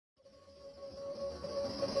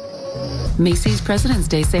Macy's President's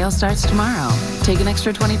Day sale starts tomorrow. Take an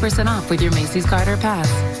extra 20% off with your Macy's card or pass.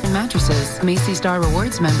 And mattresses, Macy's Star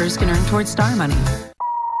Rewards members can earn towards Star Money.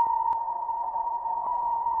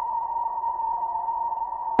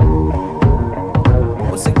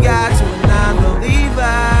 What's a guy to a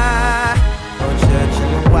non-believer? No church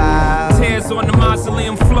in a while. Tears on the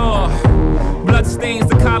mausoleum floor. Blood stains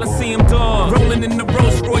the Coliseum door. Rolling in the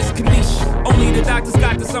Rolls Royce Caniche. Only the doctors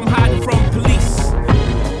got this, I'm hiding from police.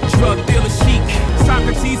 Drug dealer chic.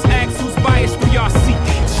 Socrates asks who's biased, who y'all seek.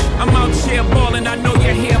 I'm out here balling, I know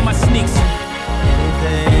you hear my sneaks.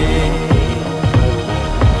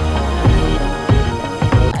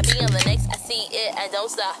 I be on the next, I see it, I don't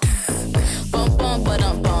stop. Bum bum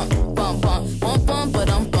ba-dum bum, bum bum, bum bum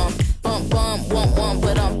ba-dum bum, bum bum, bum bum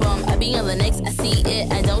ba-dum bum. I be on the next, I see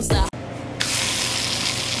it, I don't stop.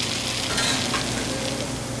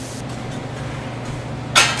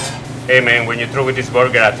 Hey man, when you're through with this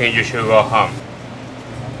burger, I think you should go home.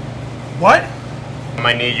 What? I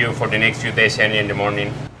might need you for the next few days early in the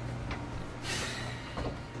morning.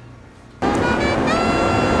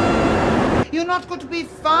 You're not going to be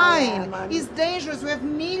fine. It's dangerous. We have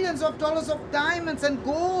millions of dollars of diamonds and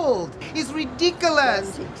gold. It's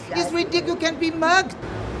ridiculous. It's ridiculous. You can be mugged.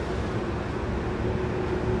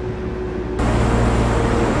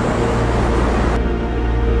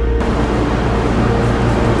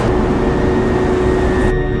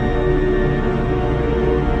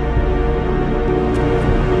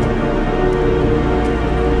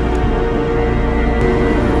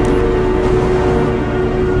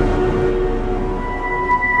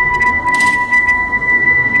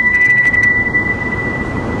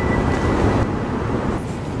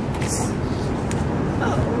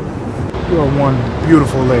 You are one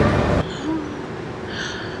beautiful lady.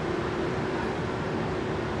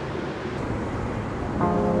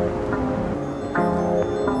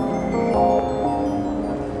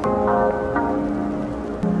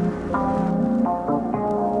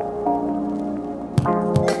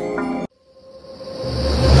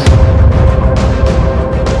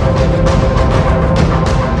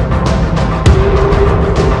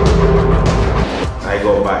 I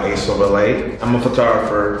go by Ace of LA. I'm a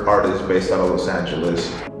photographer, artist based out of Los Angeles.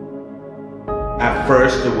 At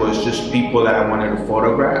first, it was just people that I wanted to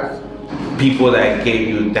photograph. People that gave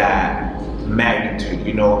you that magnitude,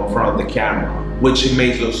 you know, in front of the camera, which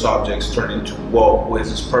makes those subjects turn into, whoa, who is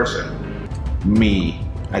this person? Me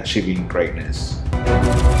achieving greatness.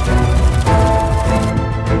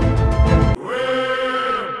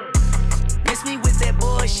 Miss me with that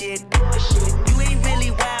bullshit. You ain't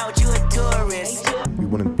really wild, you a tourist. We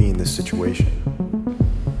wouldn't be in this situation.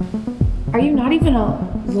 Are you not even a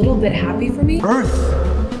little bit happy for me? Earth!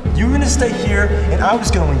 You were gonna stay here, and I was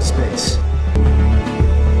going to space.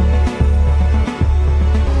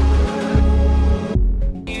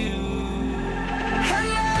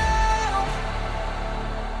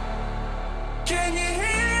 Can you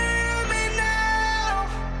hear me now?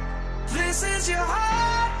 This is your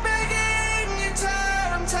heart begging you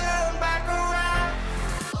turn back around.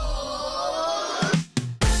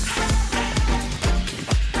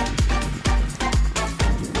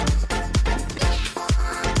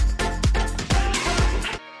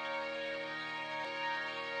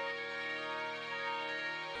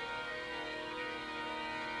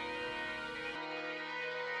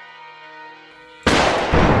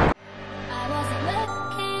 I wasn't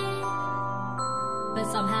looking, but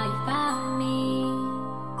somehow you found me.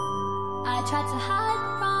 I tried to hide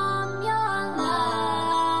from your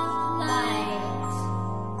love light,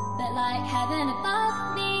 but like heaven above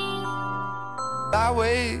me. I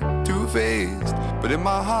way too faced, but in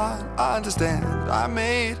my heart I understand that I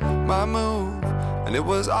made my move, and it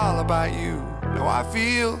was all about you. Now I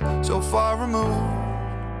feel so far removed.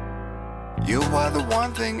 You are the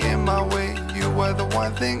one thing in my way. You are the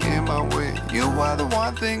one thing in my way. You are the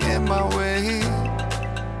one thing in my way.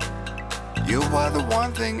 You are the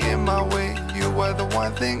one thing in my way. You are the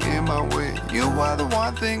one thing in my way. You are the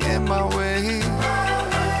one thing in my way.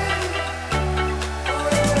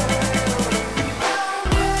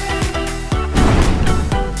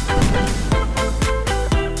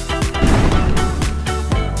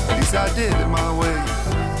 At least I did it my way.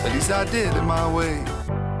 At least I did it my way.